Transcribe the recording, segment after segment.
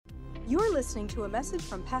You're listening to a message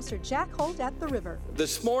from Pastor Jack Holt at the River.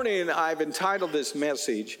 This morning, I've entitled this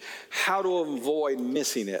message, How to Avoid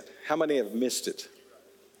Missing It. How many have missed it?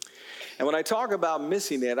 And when I talk about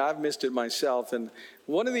missing it, I've missed it myself. And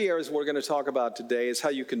one of the areas we're going to talk about today is how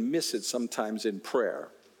you can miss it sometimes in prayer.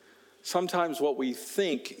 Sometimes what we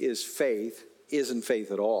think is faith isn't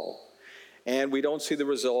faith at all. And we don't see the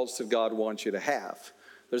results that God wants you to have.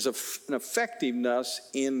 There's an effectiveness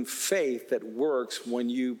in faith that works when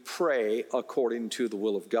you pray according to the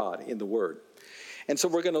will of God in the Word. And so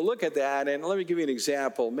we're going to look at that, and let me give you an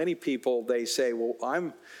example. Many people, they say, well,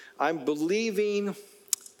 I'm believing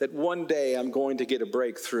that one day I'm going to get a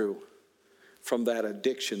breakthrough from that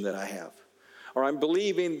addiction that I have. Or I'm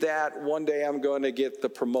believing that one day I'm going to get the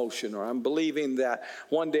promotion. Or I'm believing that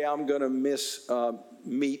one day I'm going to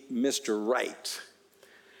meet Mr. Right.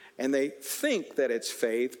 And they think that it's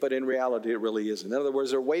faith, but in reality it really isn't. In other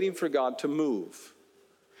words, they're waiting for God to move.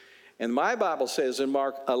 And my Bible says in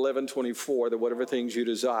Mark 11:24 that whatever things you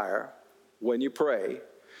desire, when you pray,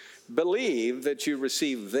 believe that you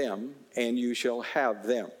receive them and you shall have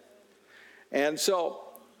them. And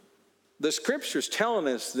so the scripture's telling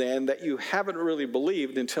us then that you haven't really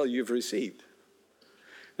believed until you've received.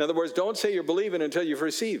 In other words, don't say you're believing until you've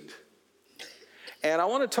received. And I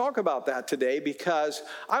want to talk about that today because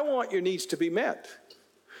I want your needs to be met.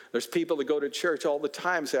 There's people that go to church all the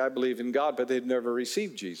time say, I believe in God, but they've never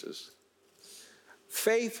received Jesus.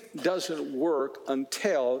 Faith doesn't work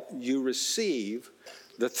until you receive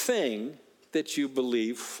the thing that you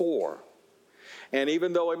believe for. And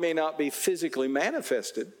even though it may not be physically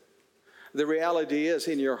manifested, the reality is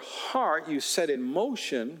in your heart you set in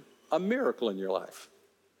motion a miracle in your life.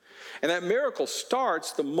 And that miracle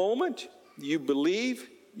starts the moment you believe,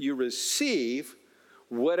 you receive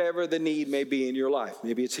whatever the need may be in your life.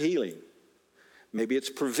 Maybe it's healing. Maybe it's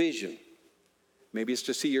provision. Maybe it's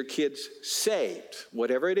to see your kids saved.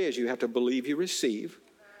 Whatever it is, you have to believe you receive.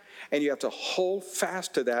 And you have to hold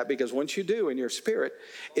fast to that, because once you do in your spirit,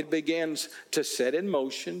 it begins to set in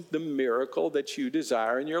motion the miracle that you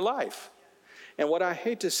desire in your life. And what I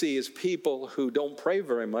hate to see is people who don't pray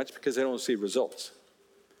very much because they don't see results.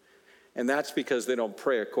 And that's because they don't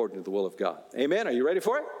pray according to the will of God. Amen? Are you ready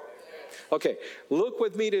for it? Okay, look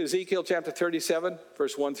with me to Ezekiel chapter 37,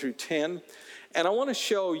 verse 1 through 10. And I want to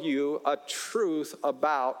show you a truth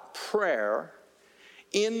about prayer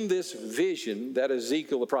in this vision that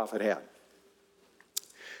Ezekiel the prophet had.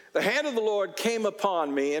 The hand of the Lord came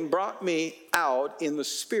upon me and brought me out in the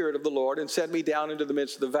spirit of the Lord and set me down into the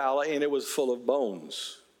midst of the valley, and it was full of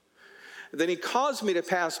bones. Then he caused me to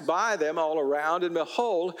pass by them all around, and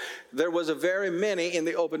behold, there was a very many in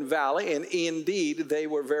the open valley, and indeed they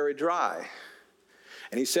were very dry.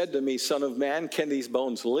 And he said to me, Son of man, can these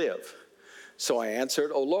bones live? So I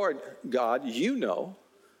answered, O Lord God, you know.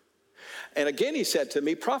 And again he said to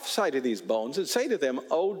me, prophesy to these bones, and say to them,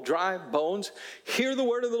 O dry bones, hear the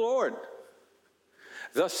word of the Lord.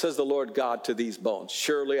 Thus says the Lord God to these bones,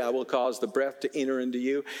 surely I will cause the breath to enter into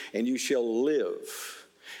you, and you shall live.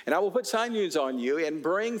 And I will put sinews on you, and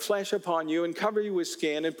bring flesh upon you, and cover you with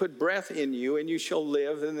skin, and put breath in you, and you shall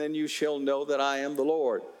live, and then you shall know that I am the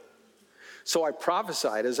Lord. So I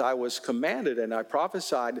prophesied as I was commanded, and I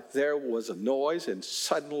prophesied there was a noise, and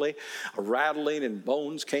suddenly a rattling, and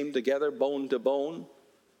bones came together, bone to bone.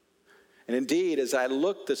 And indeed, as I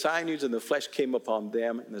looked, the sinews and the flesh came upon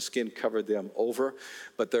them, and the skin covered them over,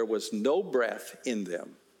 but there was no breath in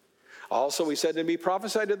them. Also he said to me,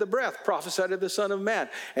 prophesy to the breath, prophesy to the Son of Man,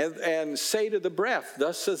 and say to the breath,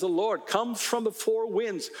 thus says the Lord, come from the four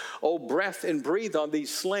winds, O breath, and breathe on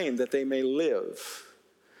these slain, that they may live.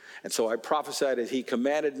 And so I prophesied as he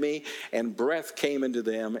commanded me, and breath came into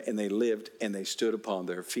them, and they lived, and they stood upon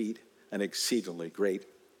their feet, an exceedingly great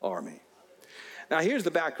army. Now here's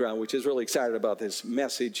the background, which is really excited about this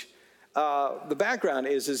message. The background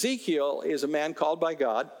is Ezekiel is a man called by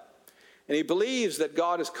God, and he believes that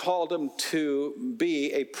God has called him to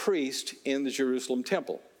be a priest in the Jerusalem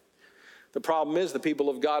temple. The problem is the people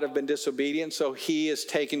of God have been disobedient, so he is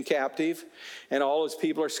taken captive, and all his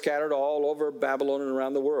people are scattered all over Babylon and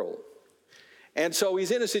around the world. And so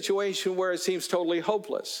he's in a situation where it seems totally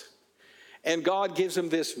hopeless. And God gives him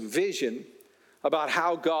this vision about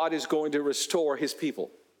how God is going to restore his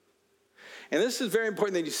people. And this is very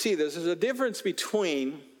important that you see this. There's a difference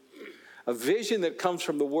between a vision that comes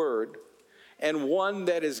from the Word and one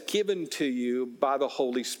that is given to you by the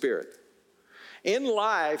Holy Spirit. In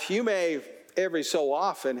life, you may every so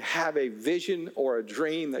often have a vision or a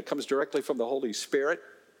dream that comes directly from the Holy Spirit,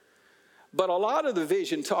 But a lot of the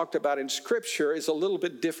vision talked about in Scripture is a little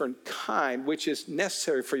bit different kind, which is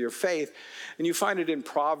necessary for your faith. And you find it in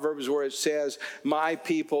Proverbs where it says, my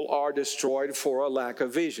people are destroyed for a lack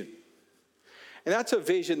of vision. And that's a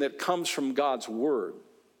vision that comes from God's word.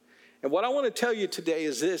 And what I want to tell you today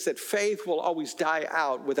is this, that faith will always die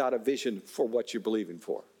out without a vision for what you're believing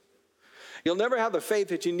for. You'll never have the faith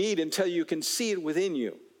that you need until you can see it within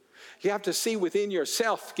you. You have to see within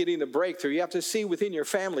yourself getting the breakthrough. You have to see within your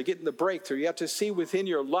family getting the breakthrough. You have to see within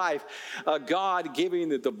your life God giving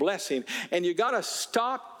the blessing. And you got to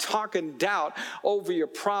stop talking doubt over your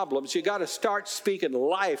problems. You got to start speaking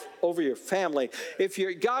life over your family. If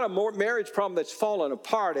you got a marriage problem that's falling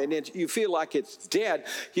apart and you feel like it's dead,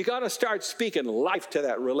 you got to start speaking life to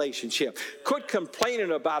that relationship. Quit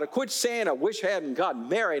complaining about it. Quit saying, I wish I hadn't gotten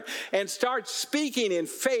married. And start speaking in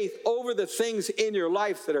faith over the things in your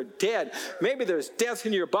life that are dead. Maybe there's death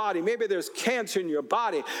in your body. Maybe there's cancer in your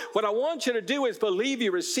body. What I want you to do is believe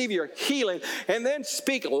you receive your healing and then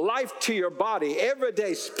speak life to your body. Every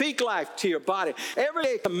day, speak life to your body. Every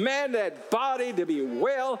day, command that body to be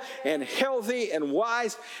well and healthy and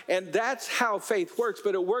wise. And that's how faith works.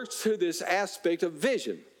 But it works through this aspect of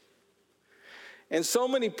vision. And so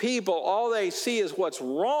many people, all they see is what's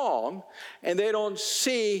wrong, and they don't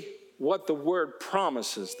see what the word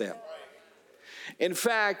promises them. In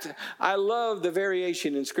fact, I love the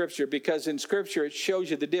variation in Scripture because in Scripture it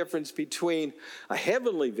shows you the difference between a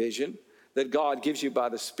heavenly vision that God gives you by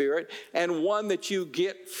the Spirit and one that you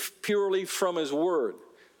get purely from His Word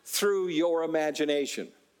through your imagination.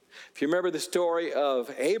 If you remember the story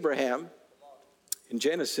of Abraham in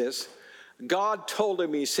Genesis, God told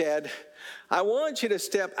him, He said, I want you to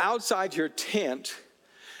step outside your tent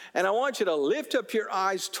and I want you to lift up your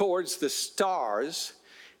eyes towards the stars.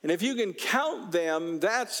 And if you can count them,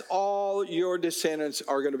 that's all your descendants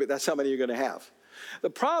are going to be. That's how many you're going to have. The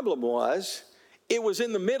problem was, it was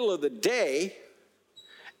in the middle of the day,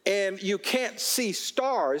 and you can't see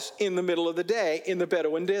stars in the middle of the day in the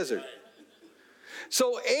Bedouin desert.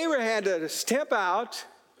 So Abraham had to step out,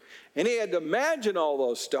 and he had to imagine all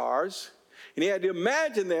those stars, and he had to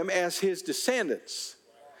imagine them as his descendants.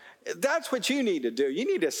 That's what you need to do. You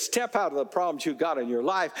need to step out of the problems you've got in your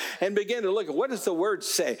life and begin to look at what does the word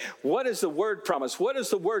say? What does the word promise? What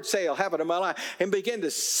does the word say will happen in my life? And begin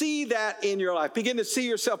to see that in your life. Begin to see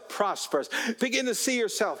yourself prosperous. Begin to see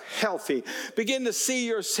yourself healthy. Begin to see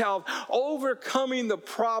yourself overcoming the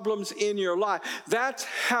problems in your life. That's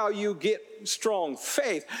how you get strong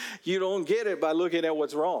faith. You don't get it by looking at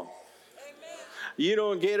what's wrong. You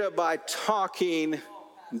don't get it by talking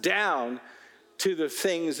down to the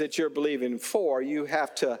things that you're believing for. You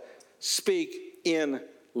have to speak in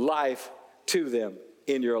life to them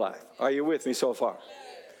in your life. Are you with me so far?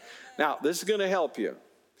 Now, this is going to help you.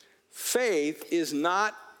 Faith is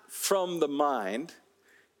not from the mind,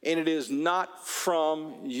 and it is not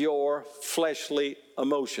from your fleshly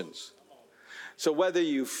emotions. So whether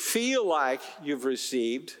you feel like you've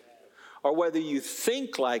received or whether you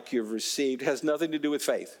think like you've received has nothing to do with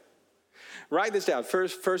faith. Write this down.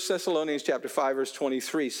 First Thessalonians chapter 5, verse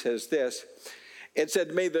 23 says this. It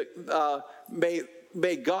said, may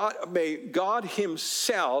God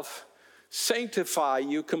Himself sanctify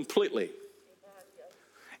you completely,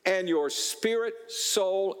 and your spirit,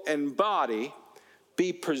 soul, and body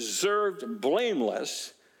be preserved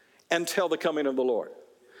blameless until the coming of the Lord.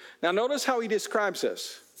 Now notice how he describes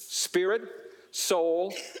this. Spirit,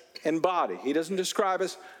 soul, and body. He doesn't describe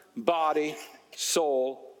us body,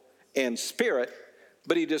 soul, and spirit,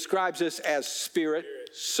 but he describes this as spirit,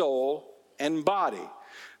 soul, and body.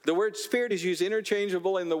 The word spirit is used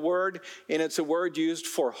interchangeable in the word, and it's a word used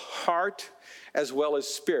for heart as well as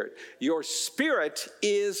spirit. Your spirit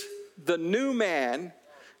is the new man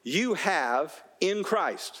you have in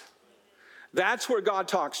Christ. That's where God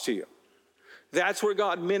talks to you. That's where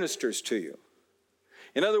God ministers to you.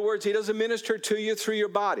 In other words, He doesn't minister to you through your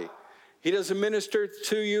body. He doesn't minister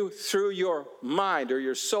to you through your mind or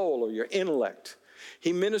your soul or your intellect.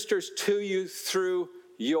 He ministers to you through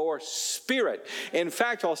your spirit. In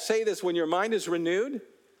fact, I'll say this, when your mind is renewed,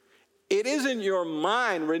 it isn't your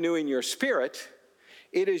mind renewing your spirit,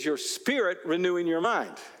 it is your spirit renewing your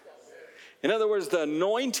mind. In other words, the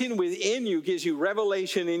anointing within you gives you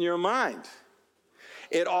revelation in your mind.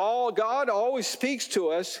 God always speaks to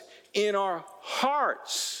us in our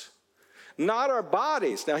hearts, not our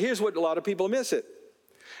bodies. Now, here's what a lot of people miss it.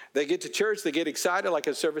 They get to church, they get excited, like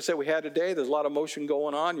a service that we had today. There's a lot of motion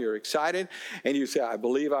going on. You're excited, and you say, I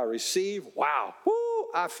believe I receive. Wow, woo,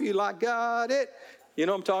 I feel like got it. You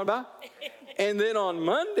know what I'm talking about? And then on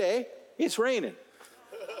Monday, it's raining.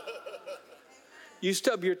 You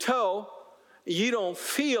stub your toe, you don't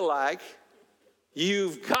feel like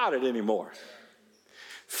you've got it anymore.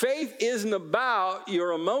 Faith isn't about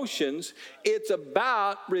your emotions. It's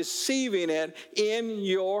about receiving it in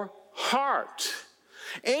your heart.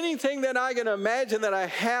 Anything that I can imagine that I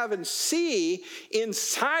have and see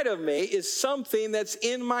inside of me is something that's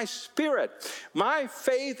in my spirit. My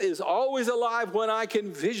faith is always alive when I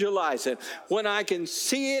can visualize it. When I can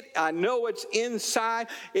see it, I know it's inside.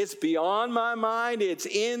 It's beyond my mind. It's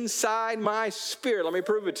inside my spirit. Let me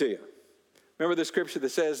prove it to you. Remember the scripture that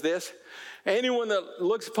says this? Anyone that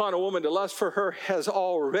looks upon a woman to lust for her has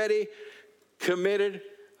already committed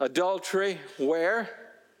adultery. Where?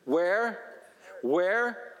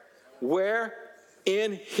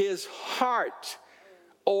 In his heart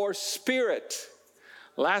or spirit.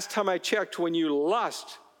 Last time I checked, when you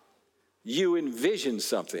lust, you envision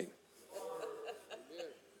something.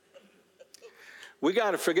 We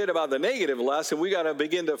got to forget about the negative lust, and we got to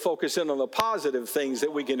begin to focus in on the positive things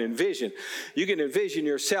that we can envision. You can envision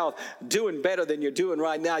yourself doing better than you're doing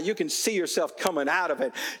right now. You can see yourself coming out of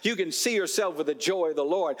it. You can see yourself with the joy of the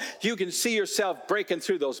Lord. You can see yourself breaking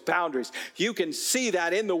through those boundaries. You can see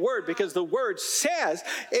that in the Word, because the Word says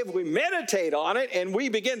if we meditate on it and we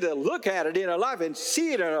begin to look at it in our life and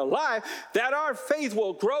see it in our life, that our faith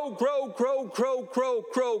will grow,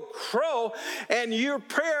 and your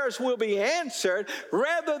prayers will be answered.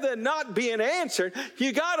 Rather than not being answered,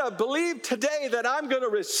 you got to believe today that I'm going to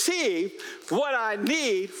receive what I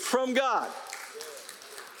need from God.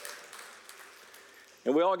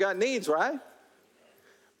 And we all got needs, right?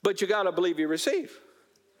 But you got to believe you receive.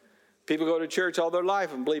 People go to church all their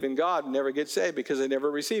life and believe in God and never get saved because they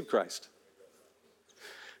never received Christ.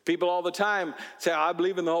 People all the time say, I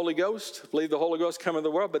believe in the Holy Ghost, believe the Holy Ghost come into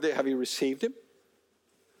the world, but have you received him?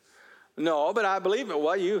 No, but I believe it.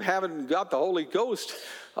 Well, you haven't got the Holy Ghost.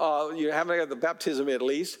 You haven't got the baptism, at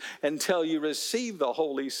least, until you receive the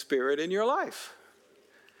Holy Spirit in your life.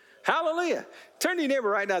 Hallelujah. Turn to your neighbor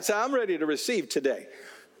right now and say, I'm ready to receive today.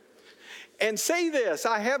 And say this,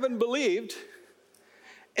 I haven't believed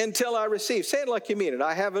until I receive. Say it like you mean it.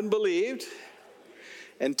 I haven't believed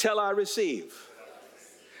until I receive.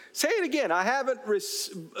 Say it again. I haven't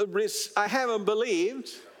believed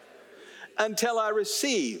until I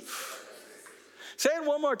receive. Say it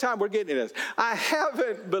one more time. We're getting this. I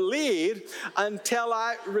haven't believed until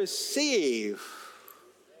I receive.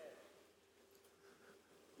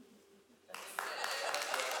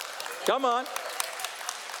 Come on.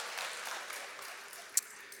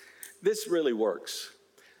 This really works.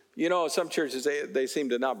 You know, some churches, they seem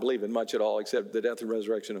to not believe in much at all except the death and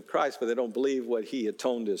resurrection of Christ, but they don't believe what he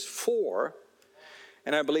atoned us for.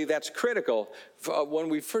 And I believe that's critical. When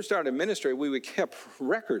we first started ministry, we kept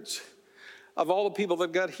records of all the people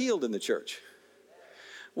that got healed in the church.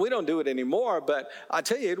 We don't do it anymore, but I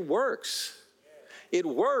tell you, it works. It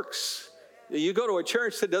works. You go to a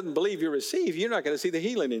church that doesn't believe you receive, you're not going to see the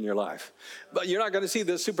healing in your life. But you're not going to see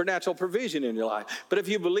the supernatural provision in your life. But if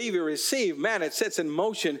you believe you receive, man, it sets in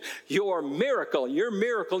motion your miracle. Your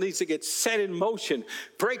miracle needs to get set in motion.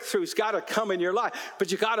 Breakthrough's got to come in your life.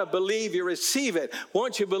 But you got to believe you receive it.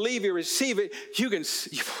 Once you believe you receive it, you can,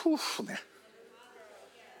 man.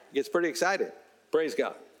 It gets pretty excited. Praise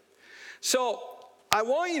God. So I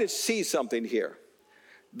want you to see something here.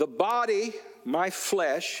 The body, my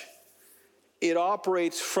flesh, it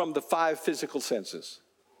operates from the 5 physical senses,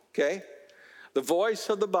 okay? The voice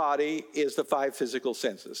of the body is the 5 physical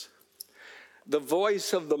senses. The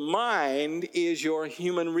voice of the mind is your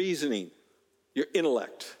human reasoning, your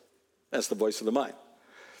intellect. That's the voice of the mind.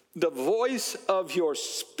 The voice of your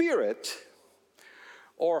spirit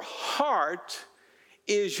or heart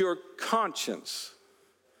is your conscience.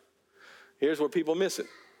 Here's where people miss it.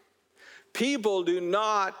 People do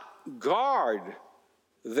not guard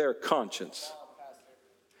their conscience.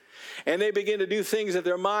 And they begin to do things that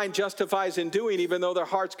their mind justifies in doing, even though their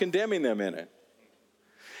heart's condemning them in it.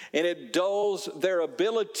 And it dulls their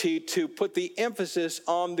ability to put the emphasis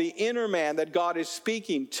on the inner man that God is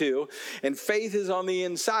speaking to. And faith is on the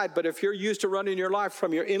inside. But if you're used to running your life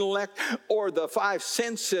from your intellect or the 5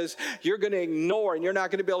 senses, you're going to ignore, and you're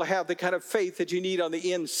not going to be able to have the kind of faith that you need on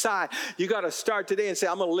the inside. You got to start today and say,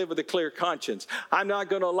 I'm going to live with a clear conscience. I'm not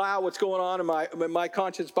going to allow what's going on in my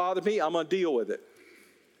conscience bother me. I'm going to deal with it.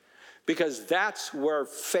 Because that's where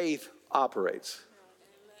faith operates.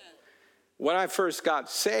 When I first got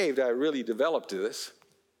saved, I really developed this.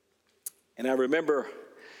 And I remember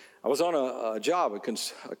I was on a job,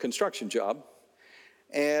 a construction job,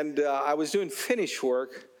 and I was doing finish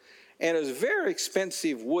work, and it was very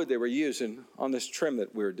expensive wood they were using on this trim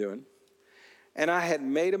that we were doing. And I had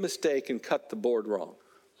made a mistake and cut the board wrong,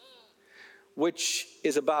 which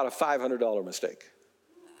is about a $500 mistake.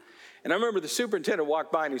 And I remember the superintendent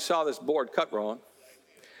walked by and he saw this board cut wrong.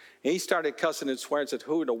 And he started cussing and swearing and said,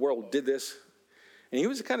 who in the world did this? And he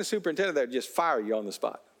was the kind of superintendent that would just fire you on the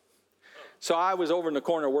spot. So I was over in the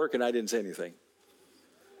corner working, I didn't say anything.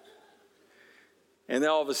 And then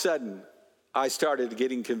all of a sudden, I started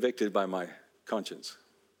getting convicted by my conscience.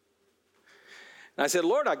 And I said,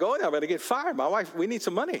 Lord, I go in there, I'm going to get fired. My wife, we need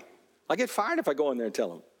some money. I'll get fired if I go in there and tell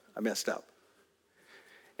them I messed up.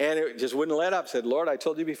 And it just wouldn't let up. Said, Lord, I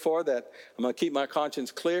told you before that I'm going to keep my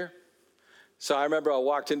conscience clear. So I remember I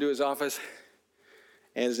walked into his office,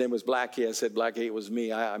 and his name was Blackie. I said, Blackie, it was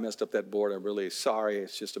me. I messed up that board. I'm really sorry.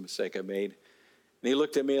 It's just a mistake I made. And he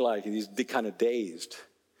looked at me like he's kind of dazed.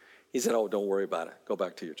 He said, oh, don't worry about it. Go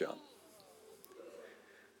back to your job.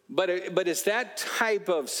 But it's that type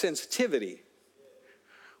of sensitivity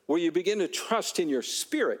where you begin to trust in your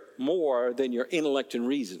spirit more than your intellect and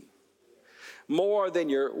reason, more than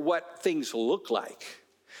what things look like.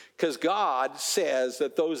 Because God says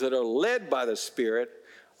that those that are led by the Spirit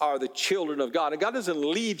are the children of God. And God doesn't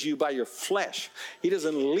lead you by your flesh. He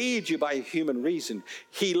doesn't lead you by human reason.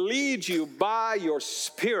 He leads you by your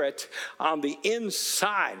spirit on the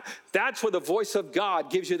inside. That's where the voice of God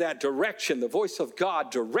gives you that direction. The voice of God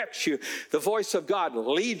directs you. The voice of God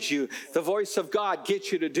leads you. The voice of God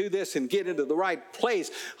gets you to do this and get into the right place.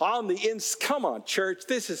 On the inside. Come on, church.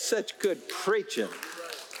 This is such good preaching.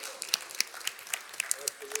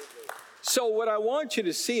 So what I want you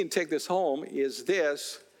to see and take this home is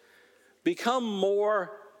this. Become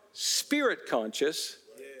more spirit conscious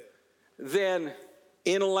than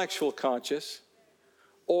intellectual conscious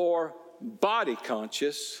or body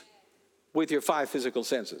conscious with your 5 physical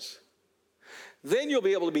senses. Then you'll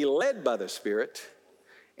be able to be led by the Spirit,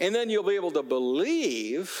 and then you'll be able to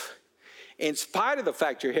believe in spite of the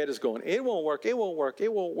fact your head is going, it won't work, it won't work,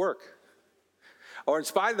 it won't work. Or in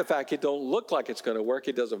spite of the fact it don't look like it's going to work,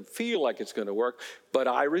 it doesn't feel like it's going to work, but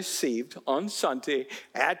I received on Sunday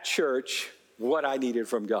at church what I needed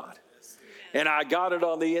from God. And I got it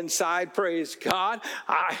on the inside, praise God.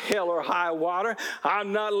 Hell or high water,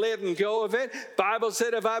 I'm not letting go of it. Bible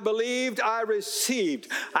said if I believed, I received.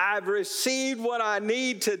 I've received what I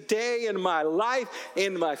need today in my life,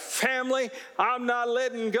 in my family. I'm not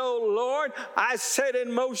letting go, Lord. I set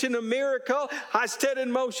in motion a miracle. I set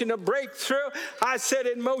in motion a breakthrough. I set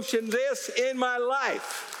in motion this in my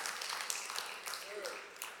life.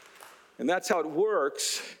 And that's how it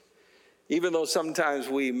works, even though sometimes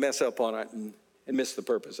we mess up on it and miss the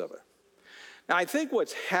purpose of it. Now, I think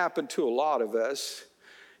what's happened to a lot of us,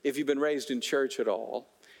 if you've been raised in church at all,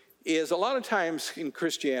 is a lot of times in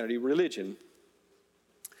Christianity, religion,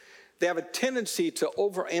 they have a tendency to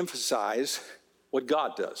overemphasize what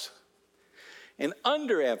God does and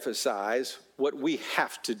underemphasize what we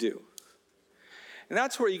have to do. And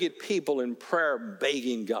that's where you get people in prayer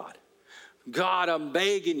begging God. God, I'm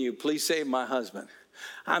begging you, please save my husband.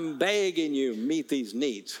 I'm begging you, meet these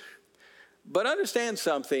needs. But understand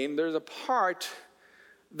something, there's a part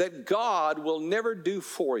that God will never do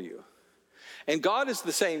for you. And God is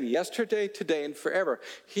the same yesterday, today, and forever.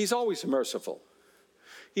 He's always merciful.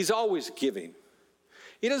 He's always giving.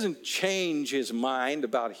 He doesn't change his mind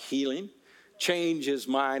about healing, change his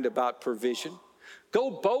mind about provision. Go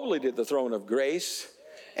boldly to the throne of grace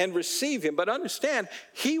and receive him. But understand,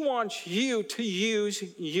 he wants you to use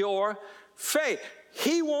your faith.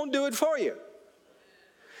 He won't do it for you.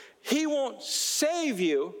 He won't save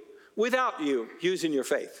you without you using your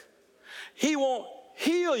faith. He won't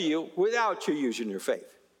heal you without you using your faith.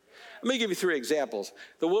 Let me give you 3 examples.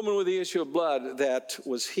 The woman with the issue of blood that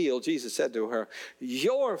was healed, Jesus said to her,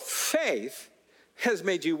 your faith has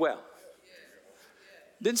made you well.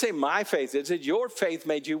 Didn't say my faith, it said your faith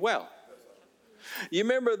made you well. You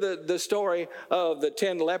remember the story of the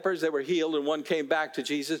 10 lepers that were healed and one came back to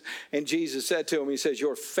Jesus and Jesus said to him, he says,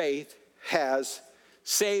 your faith has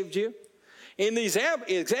saved you. In these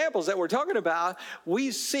examples that we're talking about, we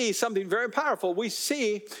see something very powerful. We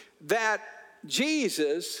see that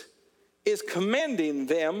Jesus is commending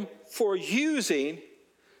them for using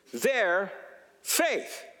their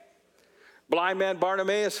faith. Blind man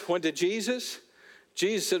Bartimaeus went to Jesus.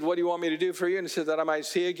 Jesus said, what do you want me to do for you? And he said, that I might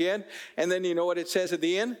see again. And then you know what it says at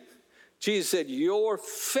the end? Jesus said, your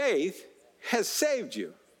faith has saved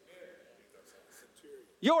you.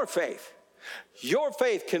 Your faith. Your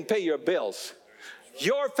faith can pay your bills.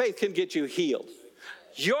 Your faith can get you healed.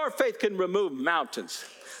 Your faith can remove mountains.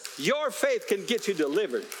 Your faith can get you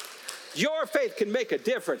delivered. Your faith can make a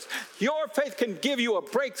difference. Your faith can give you a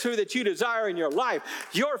breakthrough that you desire in your life.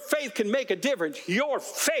 Your faith can make a difference. Your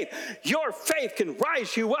faith can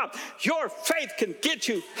rise you up. Your faith can get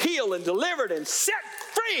you healed and delivered and set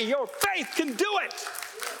free. Your faith can do it.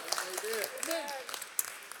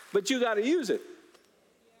 But you got to use it.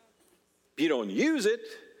 If you don't use it,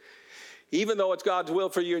 even though it's God's will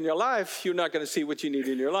for you in your life, you're not going to see what you need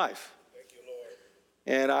in your life. Thank you,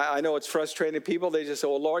 Lord. And I know it's frustrating people. They just say,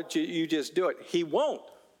 well, Lord, you just do it. He won't.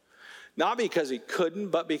 Not because he couldn't,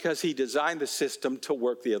 but because he designed the system to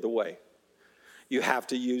work the other way. You have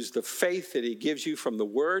to use the faith that he gives you from the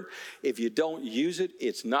word. If you don't use it,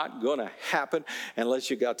 it's not going to happen unless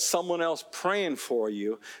you got someone else praying for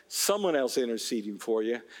you, someone else interceding for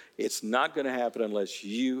you. It's not going to happen unless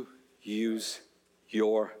you use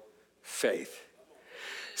your faith.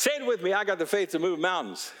 Say it with me. I got the faith to move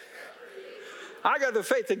mountains. I got the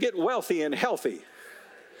faith to get wealthy and healthy.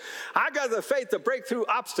 I got the faith to break through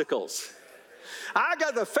obstacles. I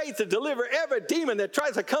got the faith to deliver every demon that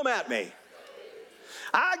tries to come at me.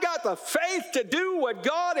 I got the faith to do what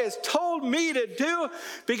God has told me to do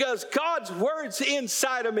because God's word's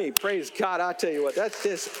inside of me. Praise God. I tell you what, that's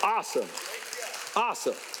just awesome.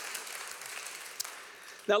 Awesome.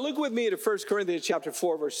 Now look with me to 1 Corinthians chapter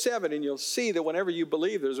 4, verse 7, and you'll see that whenever you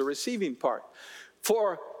believe, there's a receiving part.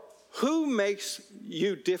 For who makes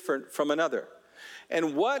you different from another?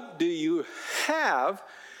 And what do you have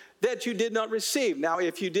that you did not receive? Now,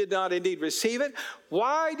 if you did not indeed receive it,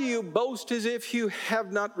 why do you boast as if you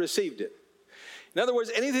have not received it? In other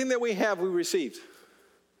words, anything that we have, we received.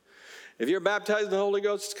 If you're baptized in the Holy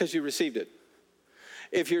Ghost, it's because you received it.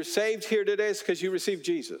 If you're saved here today, it's because you received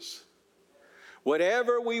Jesus.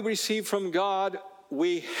 Whatever we receive from God,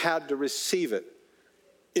 we had to receive it.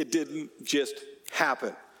 It didn't just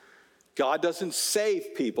happen. God doesn't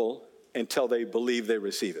save people until they believe they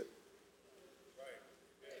receive it.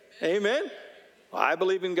 Amen? I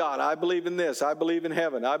believe in God. I believe in this. I believe in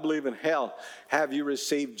heaven. I believe in hell. Have you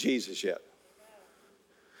received Jesus yet?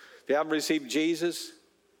 If you haven't received Jesus,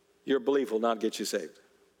 your belief will not get you saved.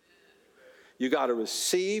 You got to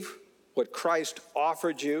receive what Christ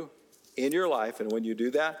offered you in your life, and when you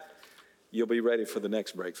do that, you'll be ready for the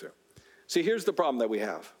next breakthrough. See, here's the problem that we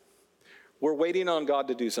have. We're waiting on God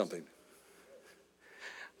to do something.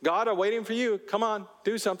 God, I'm waiting for you. Come on,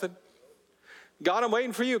 do something. God, I'm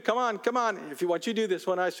waiting for you. Come on, come on. If you want you to do this,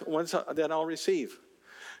 then I'll receive.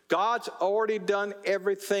 God's already done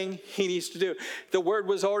everything he needs to do. The word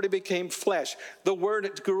was already became flesh. The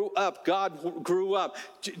word grew up. God grew up.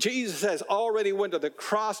 Jesus has already went to the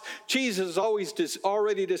cross. Jesus has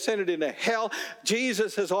already descended into hell.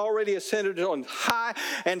 Jesus has already ascended on high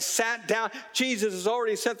and sat down. Jesus has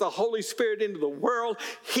already sent the Holy Spirit into the world.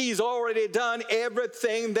 He's already done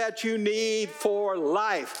everything that you need for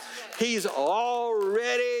life. He's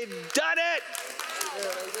already done it.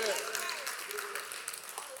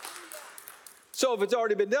 So if it's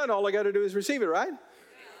already been done, all I got to do is receive it, right?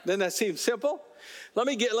 Then that seems simple. Let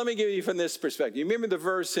me give you from this perspective. You remember the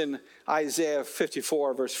verse in Isaiah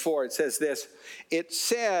 54, verse 4. It says this. It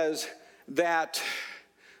says that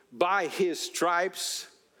by his stripes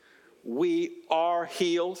we are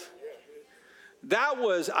healed. That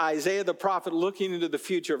was Isaiah the prophet looking into the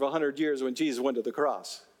future of 100 years when Jesus went to the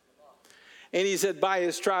cross. And he said, by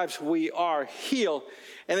his stripes we are healed.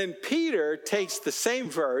 And then Peter takes the same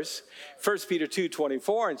verse, 1 Peter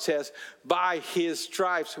 2:24, and says, by his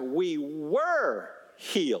stripes we were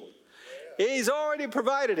healed. He's already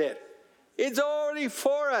provided it. It's already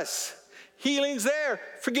for us. Healing's there.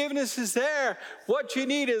 Forgiveness is there. What you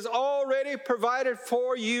need is already provided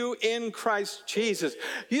for you in Christ Jesus.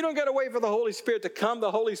 You don't got to wait for the Holy Spirit to come. The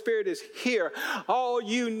Holy Spirit is here. All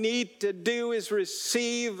you need to do is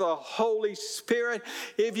receive the Holy Spirit.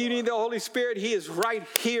 If you need the Holy Spirit, he is right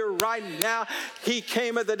here, right now. He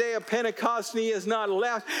came at the day of Pentecost and he has not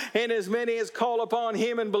left. And as many as call upon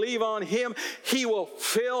him and believe on him, he will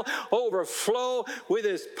fill, overflow with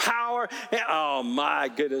his power. And, oh my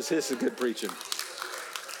goodness, this is good preaching.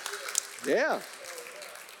 Yeah.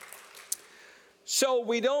 So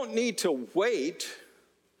we don't need to wait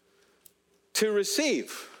to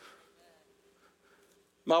receive.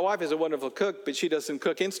 My wife is a wonderful cook, but she doesn't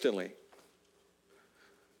cook instantly.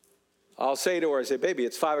 I'll say to her, I say, baby,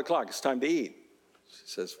 it's 5 o'clock. It's time to eat. She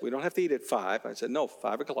says, we don't have to eat at 5. I said, no,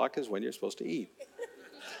 5 o'clock is when you're supposed to eat.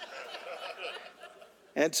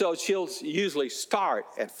 And so she'll usually start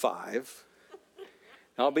at 5.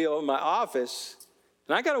 I'll be over in my office,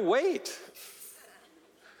 and I got to wait.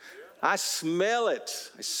 I smell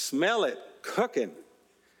it. I smell it cooking.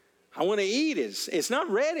 I want to eat it. It's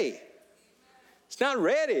not ready. It's not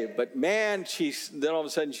ready. But man, then all of a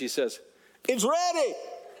sudden she says, it's ready.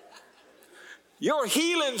 Your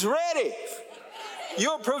healing's ready.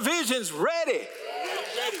 Your provision's ready.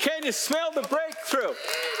 Can you smell the breakthrough?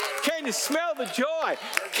 Can Can you smell the joy?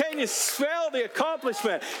 Can you smell the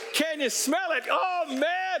accomplishment? Can you smell it? Oh,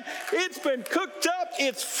 man, it's been cooked up.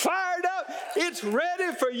 It's fired up. It's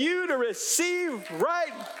ready for you to receive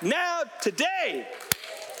right now, today.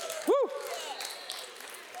 Woo!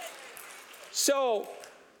 So,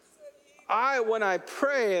 when I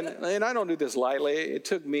pray, and I don't do this lightly, it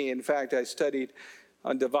took me, in fact, I studied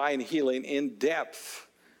on divine healing in depth,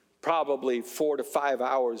 probably 4 to 5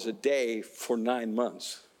 hours a day for 9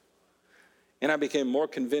 months. And I became more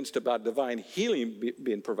convinced about divine healing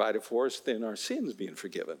being provided for us than our sins being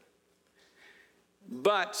forgiven.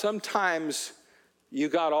 But sometimes you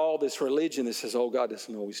got all this religion that says, oh, God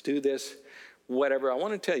doesn't always do this, whatever. I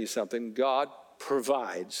want to tell you something. God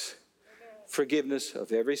provides forgiveness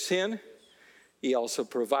of every sin. He also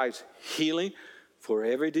provides healing for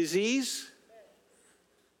every disease.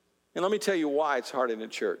 And let me tell you why it's hard in the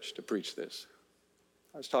church to preach this.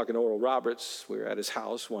 I was talking to Oral Roberts. We were at his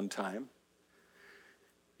house one time.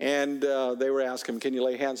 And they were asking him, can you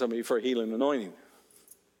lay hands on me for a healing anointing?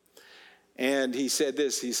 And he said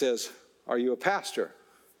this. He says, are you a pastor?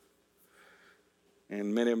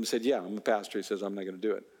 And many of them said, yeah, I'm a pastor. He says, I'm not going to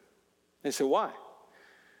do it. They said, why?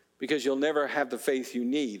 Because you'll never have the faith you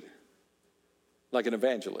need like an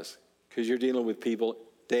evangelist. Because you're dealing with people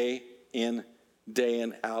day in, day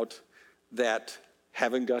in, out that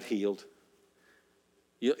haven't got healed.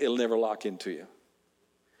 It'll never lock into you. And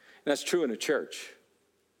that's true in a church.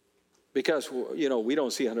 Because, we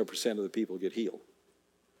don't see 100% of the people get healed.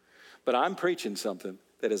 But I'm preaching something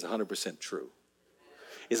that is 100% true.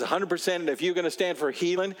 It's 100%, and if you're going to stand for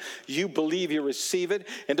healing, you believe you receive it,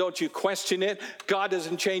 and don't you question it. God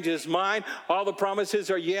doesn't change his mind. All the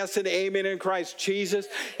promises are yes and amen in Christ Jesus.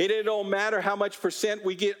 It don't matter how much percent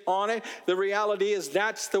we get on it. The reality is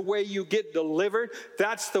that's the way you get delivered.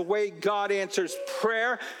 That's the way God answers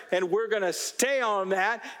prayer, and we're going to stay on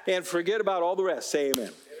that and forget about all the rest. Say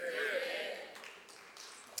amen.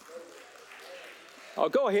 Oh,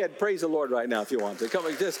 go ahead and praise the Lord right now if you want to. Come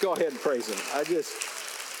on, just go ahead and praise him.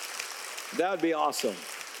 That would be awesome.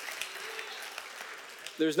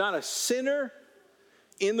 There's not a sinner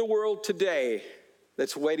in the world today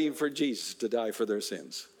that's waiting for Jesus to die for their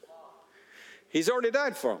sins. He's already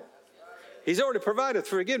died for them. He's already provided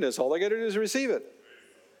forgiveness. All they got to do is receive it.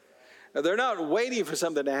 Now, they're not waiting for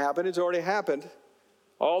something to happen. It's already happened.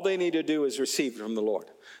 All they need to do is receive it from the Lord.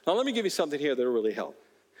 Now, let me give you something here that will really help.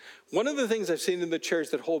 One of the things I've seen in the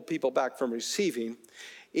church that hold people back from receiving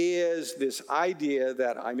is this idea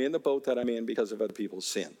that I'm in the boat that I'm in because of other people's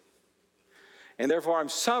sin. And therefore I'm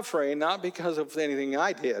suffering not because of anything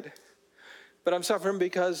I did, but I'm suffering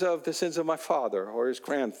because of the sins of my father or his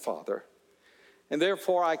grandfather. And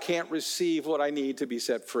therefore I can't receive what I need to be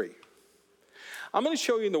set free. I'm going to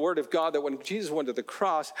show you in the Word of God that when Jesus went to the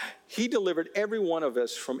cross, he delivered every one of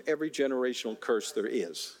us from every generational curse there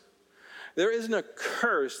is. There isn't a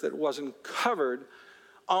curse that wasn't covered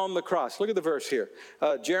on the cross. Look at the verse here.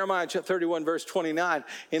 Jeremiah 31, verse 29.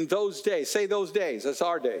 In those days, say those days, that's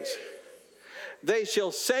our days. They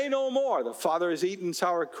shall say no more, the father has eaten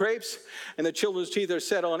sour grapes, and the children's teeth are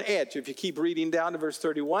set on edge. If you keep reading down to verse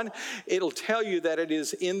 31, it'll tell you that it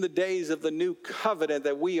is in the days of the new covenant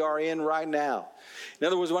that we are in right now. In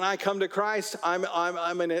other words, when I come to Christ, I'm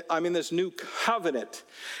in this new covenant.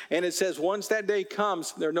 And it says once that day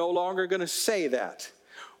comes, they're no longer going to say that.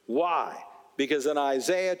 Why? Because in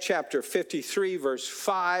Isaiah chapter 53, verse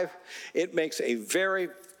 5, it makes a very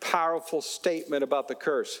powerful statement about the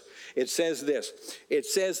curse. It says this. It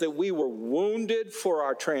says that we were wounded for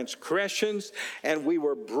our transgressions and we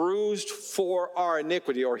were bruised for our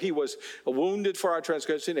iniquity. Or he was wounded for our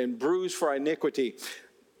transgression and bruised for our iniquity.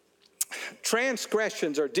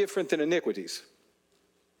 Transgressions are different than iniquities.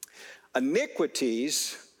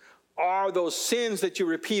 Iniquities are those sins that you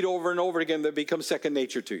repeat over and over again that become second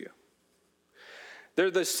nature to you. They're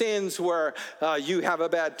the sins where you have a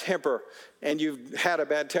bad temper and you've had a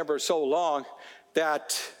bad temper so long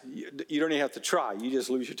that you don't even have to try. You just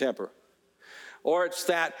lose your temper. Or it's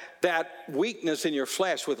that weakness in your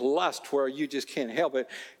flesh with lust where you just can't help it.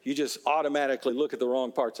 You just automatically look at the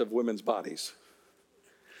wrong parts of women's bodies.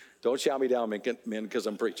 Don't shout me down, men, because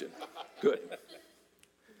I'm preaching. Good.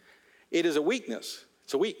 It is a weakness.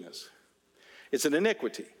 It's a weakness. It's an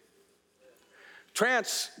iniquity.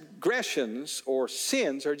 Transgressions or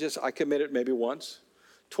sins are just, I commit it maybe once,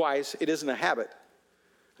 twice. It isn't a habit.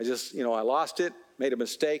 I lost it, made a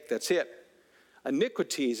mistake, that's it.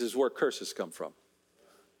 Iniquities is where curses come from.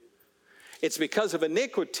 It's because of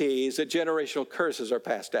iniquities that generational curses are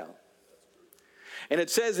passed down. And it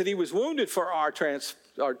says that he was wounded for our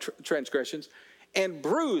transgressions and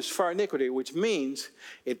bruised for our iniquity, which means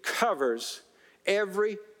it covers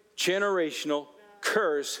every generational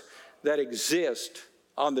curse that exists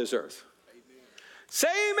on this earth. Say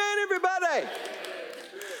amen, everybody.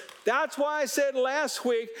 That's why I said last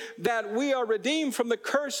week that we are redeemed from the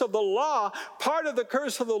curse of the law. Part of the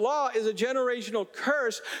curse of the law is a generational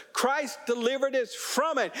curse. Christ delivered us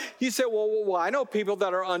from it. You say, well, I know people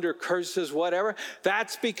that are under curses, whatever.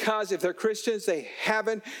 That's because if they're Christians, they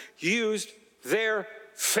haven't used their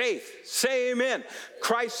faith. Say amen.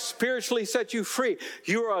 Christ spiritually set you free.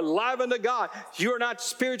 You are alive unto God. You are not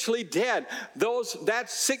spiritually dead. That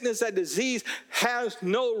sickness, that disease has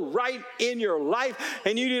no right in your life.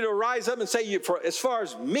 And you need to rise up and say, as far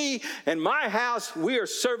as me and my house, we are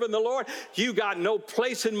serving the Lord. You got no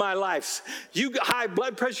place in my life. You got high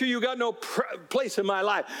blood pressure, you got no place in my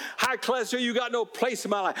life. High cholesterol, you got no place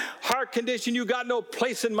in my life. Heart condition, you got no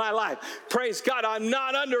place in my life. Praise God, I'm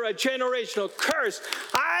not under a generational curse.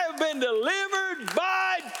 I have been delivered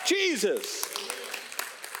by Jesus.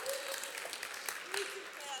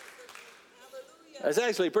 That's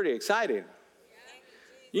actually pretty exciting.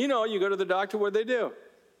 You know, you go to the doctor, what do they do?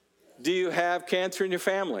 Do you have cancer in your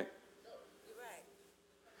family?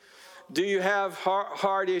 Do you have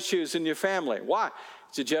heart issues in your family? Why?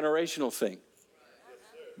 It's a generational thing.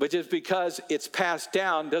 But just because it's passed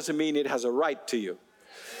down doesn't mean it has a right to you.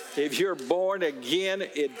 If you're born again,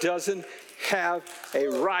 it doesn't have a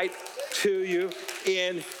right to you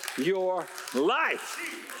in your life.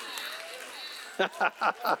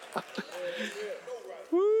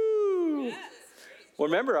 Woo. Well,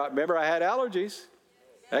 remember I had allergies.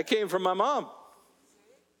 That came from my mom.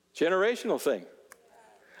 Generational thing.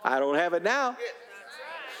 I don't have it now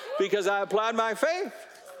because I applied my faith.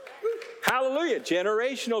 Hallelujah.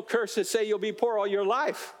 Generational curses say you'll be poor all your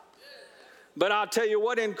life. But I'll tell you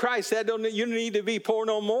what, in Christ, you don't need to be poor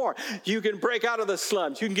no more. You can break out of the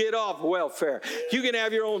slums. You can get off welfare. You can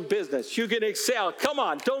have your own business. You can excel. Come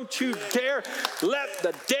on, don't you dare let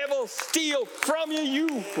the devil steal from you. You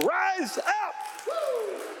rise up.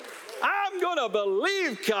 I'm going to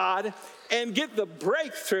believe God and get the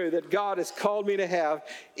breakthrough that God has called me to have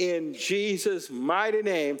in Jesus' mighty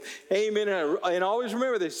name. Amen. And always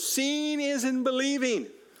remember this, seeing is in believing.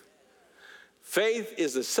 Faith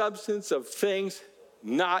is the substance of things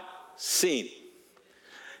not seen.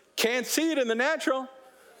 Can't see it in the natural.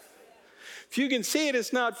 If you can see it,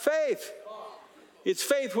 it's not faith. It's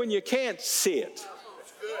faith when you can't see it.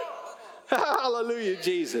 Hallelujah,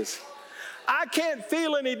 Jesus. I can't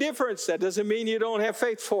feel any difference. That doesn't mean you don't have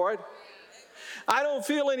faith for it. I don't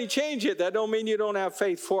feel any change yet. That don't mean you don't have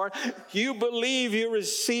faith for it. You believe, you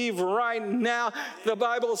receive right now. The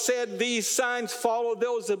Bible said these signs follow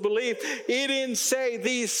those that believe. It didn't say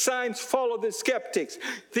these signs follow the skeptics.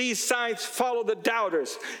 These signs follow the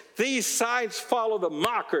doubters. These signs follow the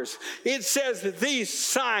mockers. It says that these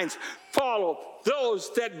signs follow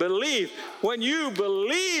those that believe. When you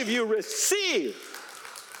believe, you receive.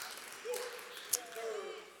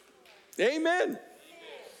 Amen.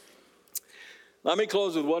 Let me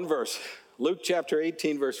close with one verse. Luke chapter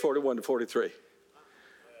 18, verse 41 to 43.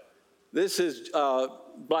 This is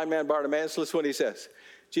blind man Bartimaeus. Listen to what he says.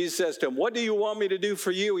 Jesus says to him, "What do you want me to do for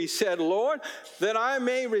you?" He said, "Lord, that I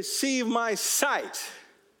may receive my sight."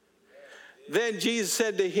 Then Jesus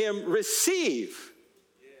said to him, "Receive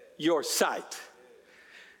your sight."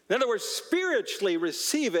 In other words, spiritually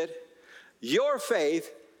receive it. Your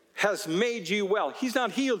faith has made you well. He's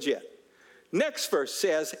not healed yet. Next verse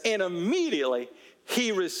says, and immediately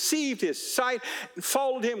he received his sight and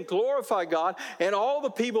followed him, glorified God. And all the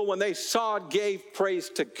people, when they saw it, gave praise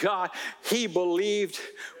to God. He believed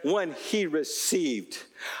when he received.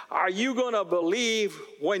 Are you going to believe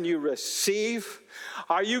when you receive?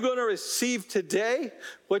 Are you going to receive today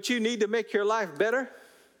what you need to make your life better?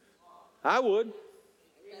 I would.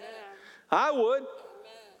 I would.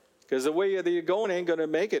 Because the way that you're going ain't going to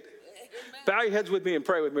make it. Bow your heads with me and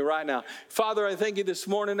pray with me right now. Father, I thank you this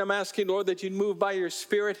morning. I'm asking, Lord, that you'd move by your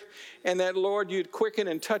Spirit and that, Lord, you'd quicken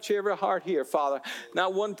and touch every heart here, Father.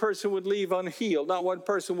 Not one person would leave unhealed. Not one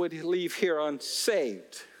person would leave here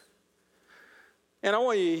unsaved. And I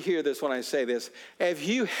want you to hear this when I say this. If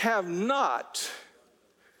you have not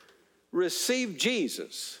received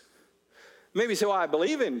Jesus, maybe you say, well, I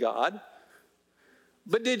believe in God.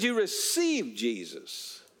 But did you receive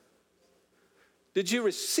Jesus? Did you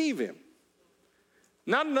receive him?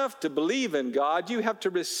 Not enough to believe in God. You have to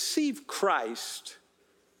receive Christ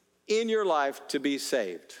in your life to be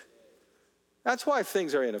saved. That's why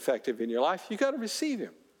things are ineffective in your life. You got to receive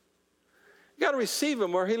him. You got to receive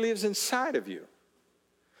him where he lives inside of you.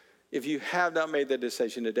 If you have not made that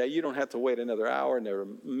decision today, you don't have to wait another hour, another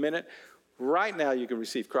minute. Right now you can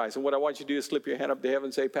receive Christ. And what I want you to do is slip your hand up to heaven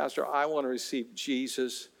and say, Pastor, I want to receive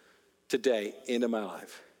Jesus today into my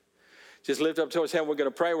life. Just lift up towards heaven. We're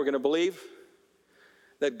going to pray. We're going to believe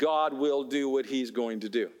that God will do what he's going to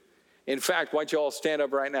do. In fact, why don't you all stand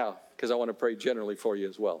up right now, because I want to pray generally for you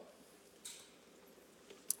as well.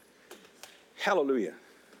 Hallelujah.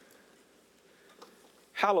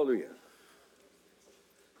 Hallelujah.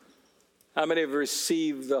 How many have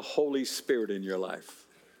received the Holy Spirit in your life?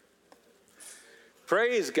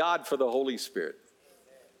 Praise God for the Holy Spirit.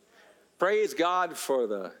 Praise God for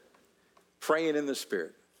the praying in the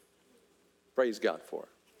Spirit. Praise God for it.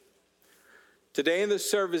 Today in the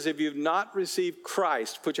service, if you've not received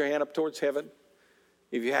Christ, put your hand up towards heaven.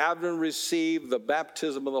 If you haven't received the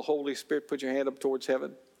baptism of the Holy Spirit, put your hand up towards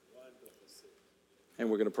heaven. And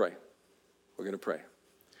we're going to pray. We're going to pray.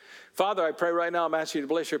 Father, I pray right now, I'm asking you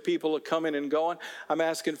to bless your people coming and going. I'm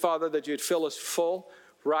asking, Father, that you'd fill us full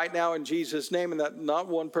right now in Jesus' name, and that not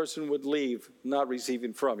one person would leave not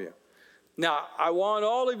receiving from you. Now, I want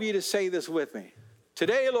all of you to say this with me.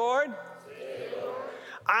 Today, Lord,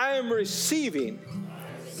 I am receiving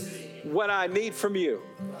what I need from you.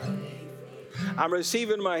 I'm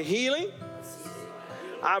receiving my healing.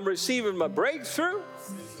 I'm receiving my breakthrough.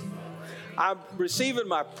 I'm receiving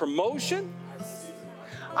my promotion.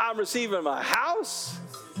 I'm receiving my house.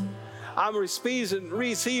 I'm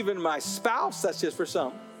receiving my spouse. That's just for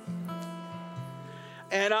some.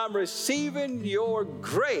 And I'm receiving your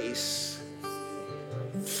grace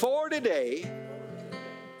for today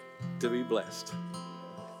to be blessed.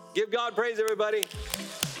 Give God praise, everybody.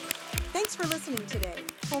 Thanks for listening today.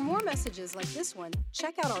 For more messages like this one,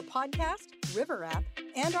 check out our podcast, River app,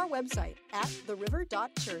 and our website at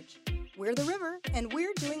theriver.church. We're the River, and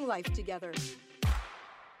we're doing life together.